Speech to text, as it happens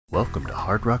Welcome to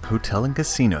Hard Rock Hotel and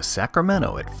Casino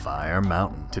Sacramento at Fire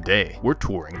Mountain. Today, we're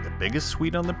touring the biggest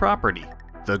suite on the property,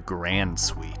 the Grand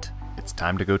Suite. It's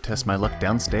time to go test my luck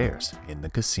downstairs in the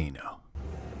casino.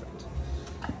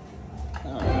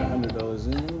 Alright,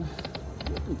 $100 in.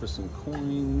 Looking for some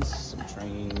coins, some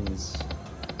trains,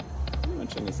 pretty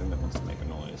much anything that wants to make a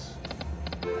noise.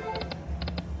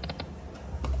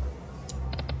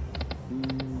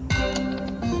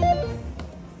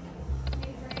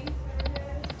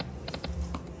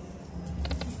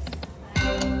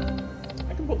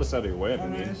 I can pull this out of your way if you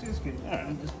need. This is good. Alright.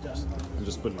 I'm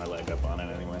just putting my leg up on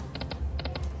it anyway.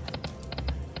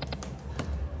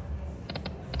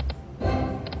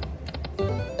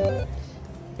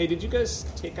 Hey, did you guys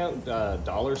take out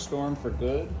Dollar Storm for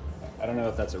good? I don't know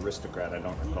if that's Aristocrat, I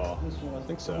don't recall. This was, I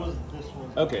think so. This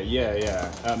was. Okay,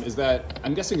 yeah. Is that,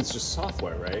 I'm guessing it's just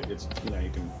software, right? It's, you know,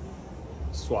 you can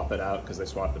swap it out because they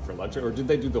swapped it for luxury, or did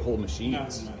they do the whole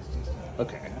machines? No, it's just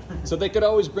Okay, so they could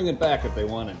always bring it back if they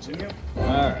wanted to. Yep.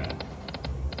 Alright.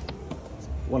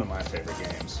 One of my favorite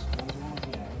games.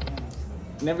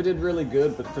 Never did really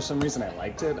good, but for some reason I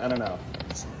liked it. I don't know.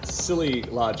 It's silly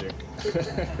logic. 2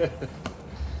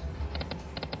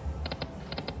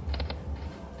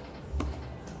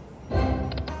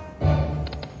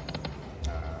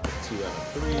 out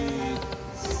of 3.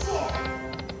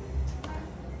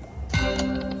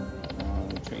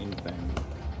 Train thing.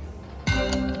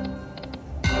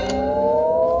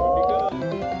 Would be good.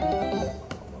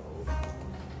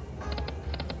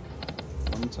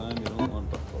 One time you don't want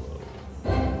buffalo.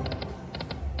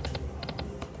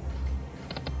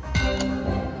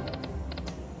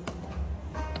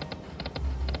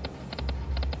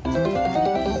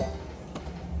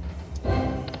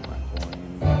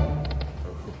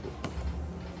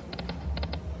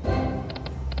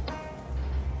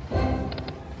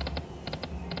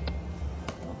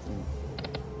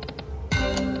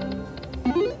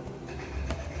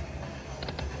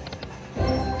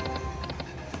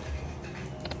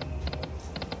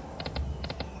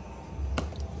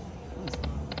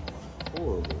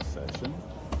 Horrible session.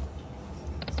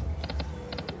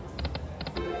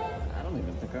 I don't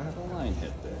even think I have a line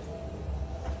hit there.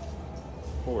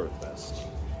 Poor at best.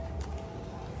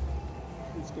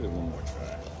 Let's give it one more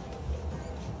try.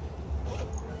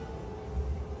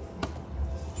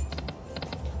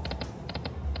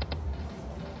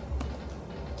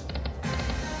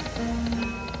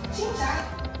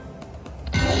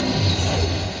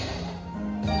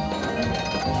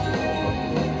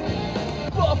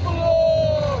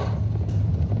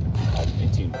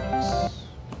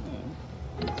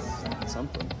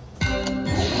 Something.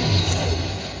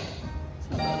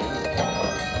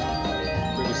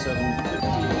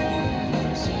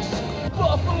 $37.50.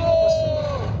 Buffalo!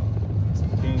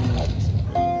 Some kings,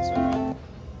 some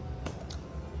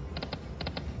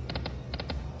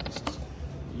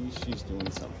queens, she's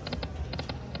doing something.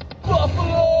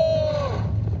 Buffalo!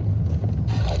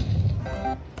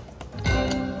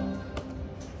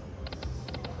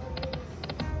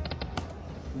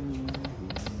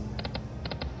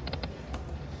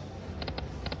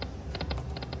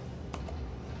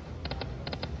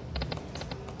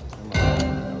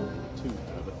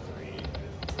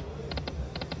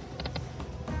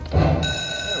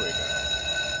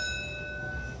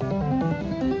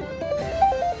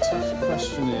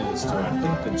 Question is, do I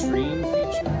pick the dream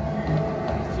feature? I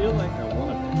feel like I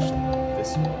want to pitch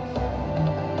this one.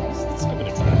 Let's give it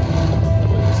a try.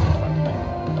 Hopefully this is fun to make.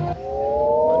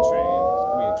 One train. It's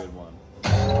gonna be a good one.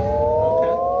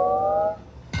 Okay.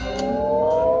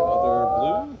 Other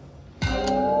blue?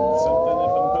 Something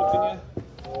if I'm poking you?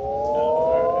 No,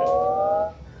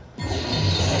 alright.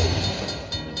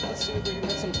 Let's see if we can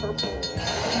get some purple.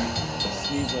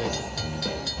 Just need like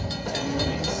 10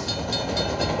 minutes.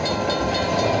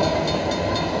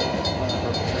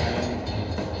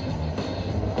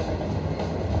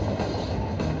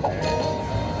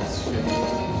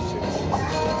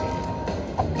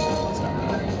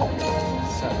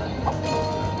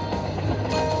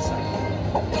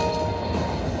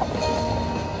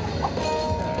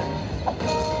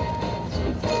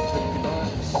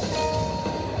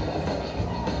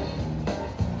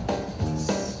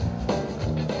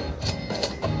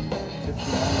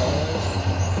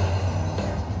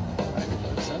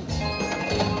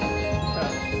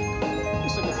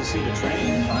 See the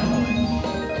train, finally.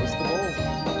 That was the goal.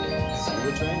 See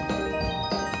the train.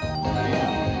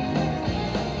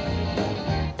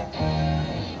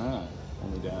 Ah,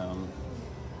 only down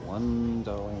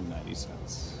 $1.90.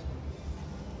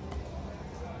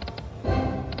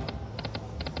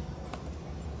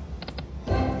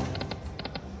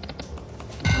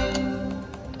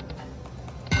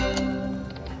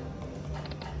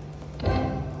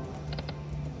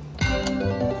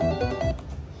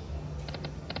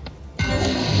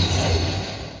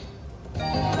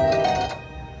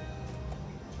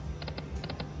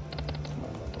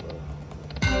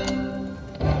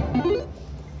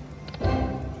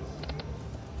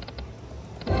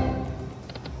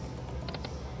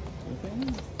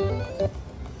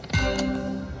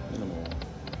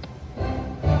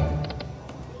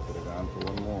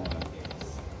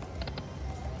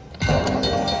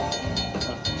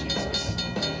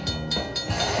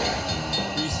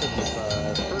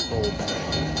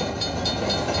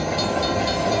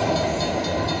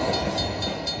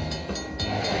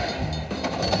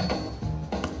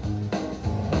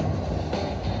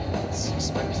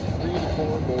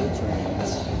 4 gold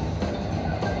trains.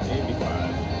 Maybe 5.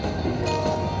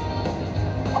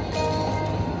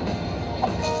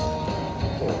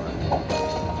 4.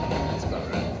 That's about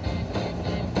right.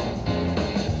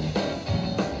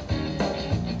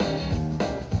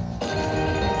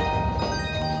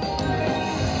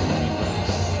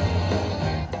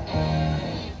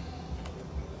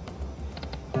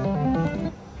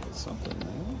 Something there.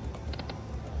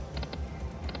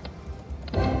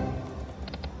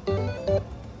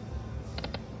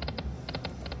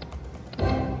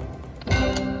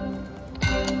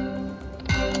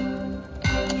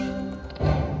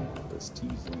 This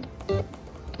teasing.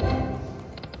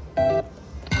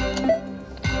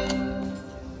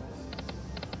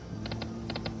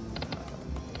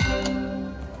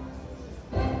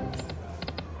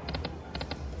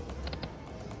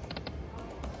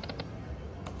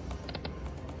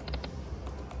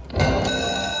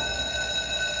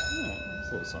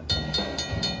 A little something.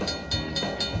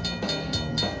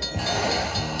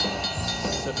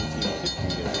 1750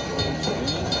 get a gold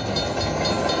train.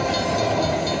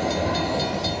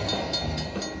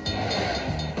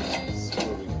 Let's see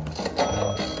what we got.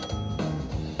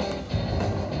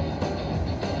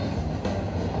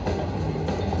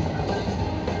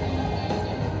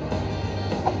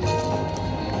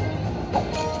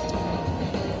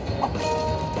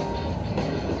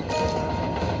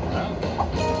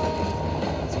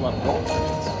 That's a lot of gold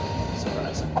trains.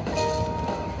 Surprising.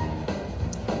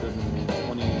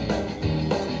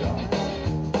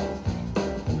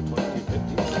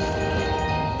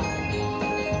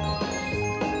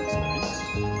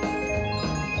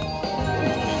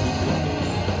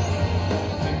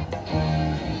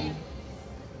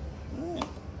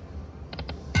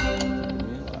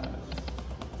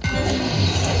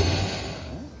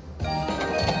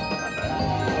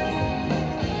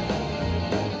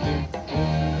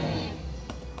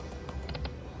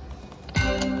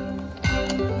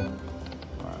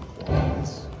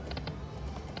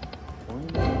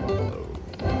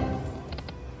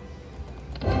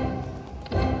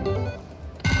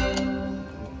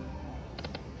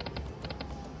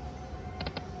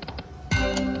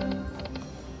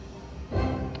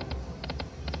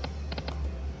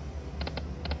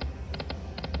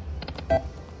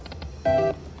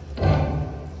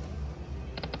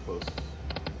 Close.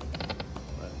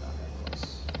 But not that close.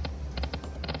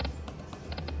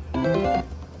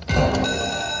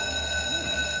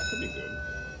 Could be good.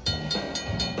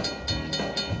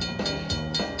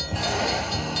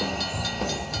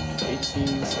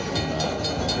 $18.75.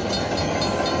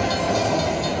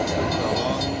 That's good for a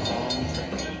long, long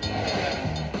train.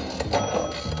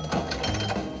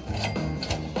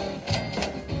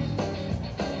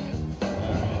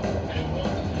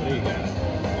 What do you got?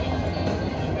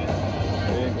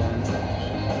 Big one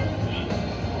train.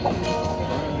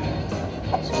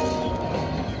 1, 2.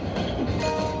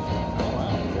 Oh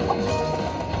wow.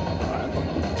 5 of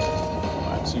them.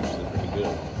 5's usually pretty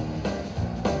good.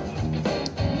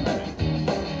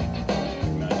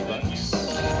 $90. 93.75.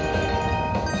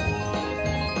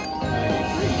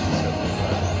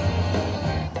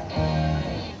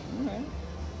 Okay.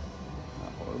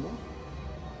 Not horrible.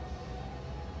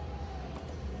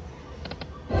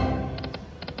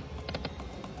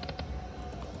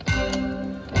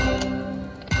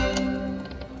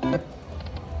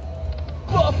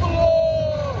 Buffalo!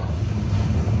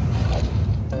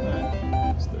 Alright,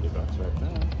 it's $30 right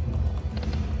now.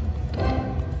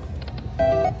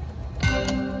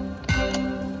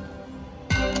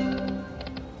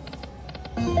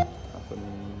 Nothing.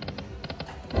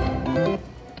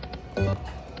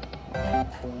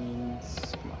 Coins.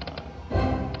 Come on.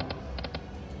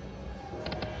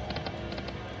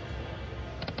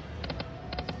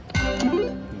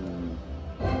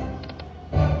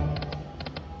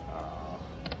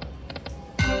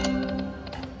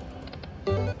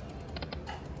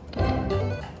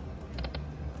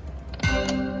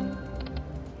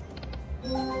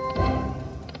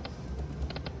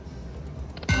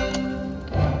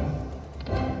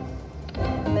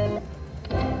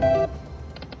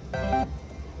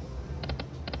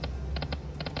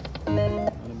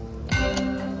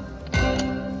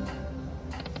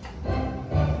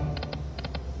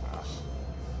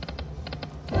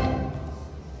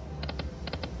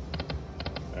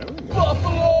 There we go.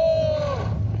 Buffalo!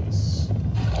 Nice.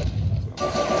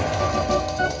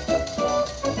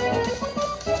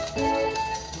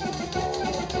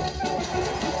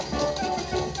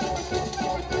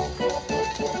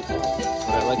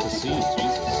 What I like to see,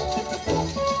 Jesus.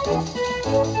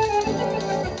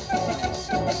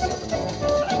 6, 7,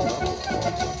 9 levels.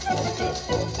 That's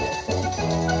good.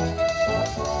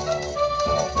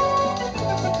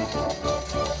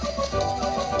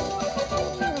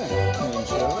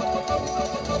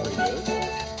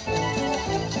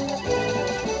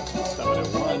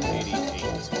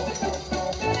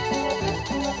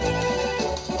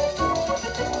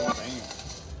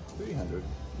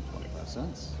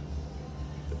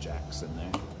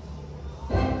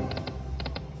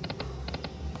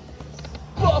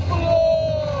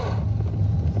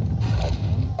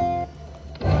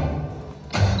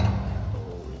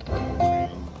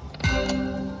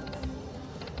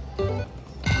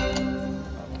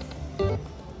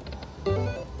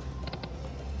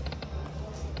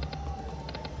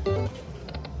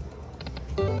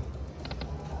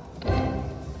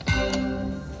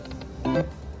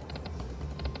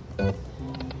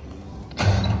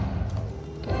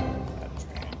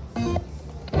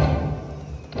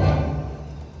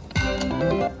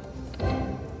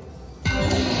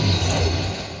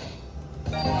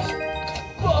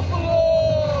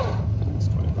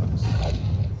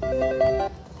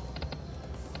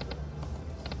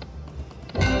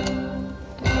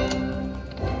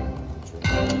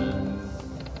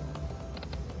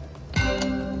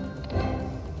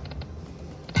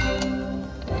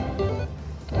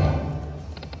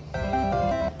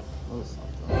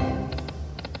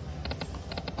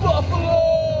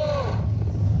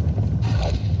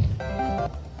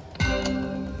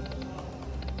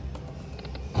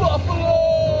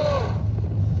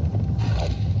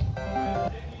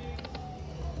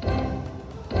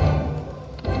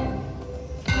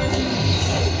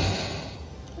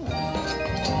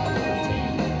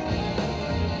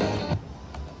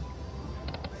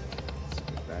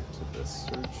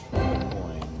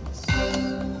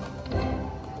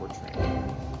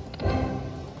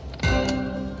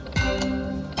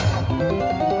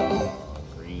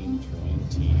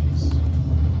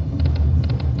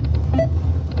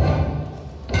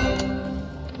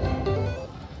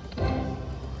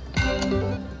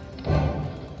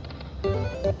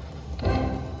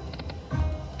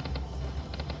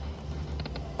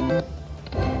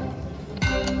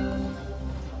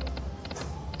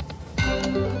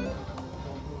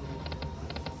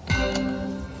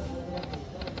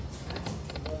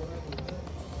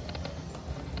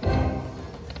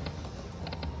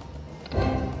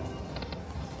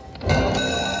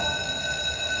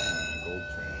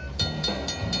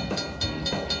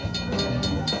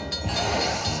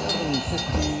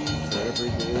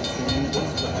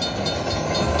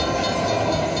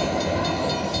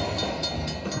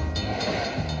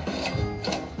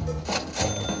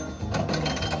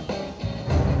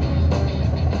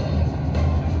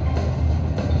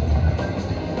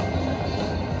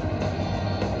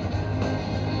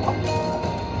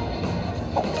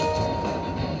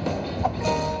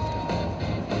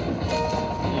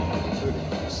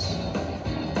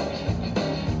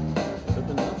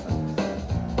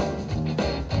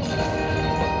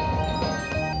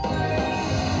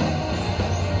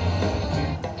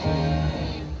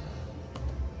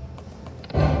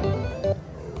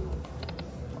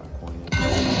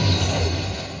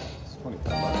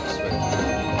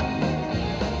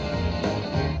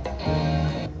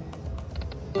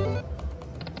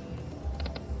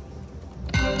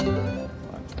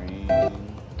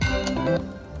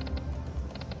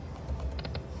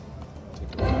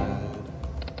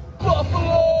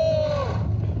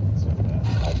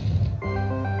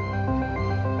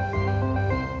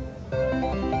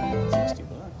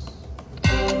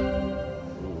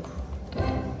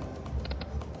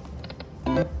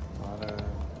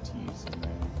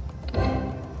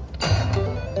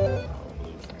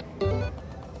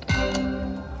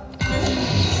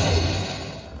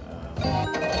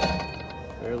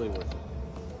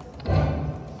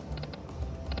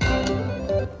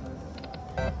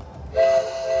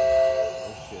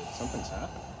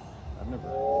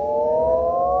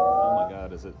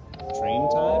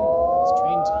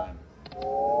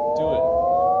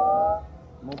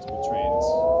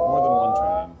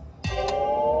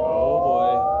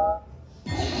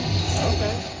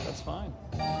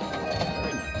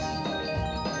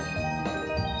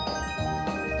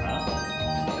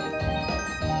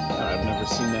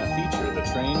 Seen that feature. The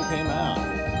train came out.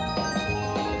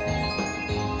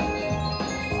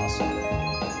 Awesome.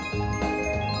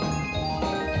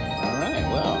 Alright,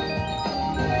 well,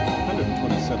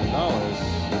 $127.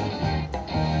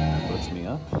 That puts me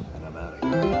up, and I'm out of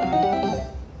here.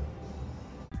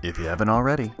 If you haven't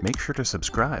already, make sure to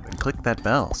subscribe and click that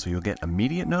bell so you'll get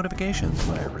immediate notifications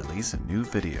when I release a new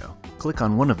video. Click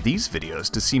on one of these videos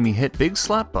to see me hit big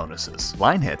slot bonuses,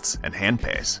 line hits, and hand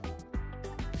pace.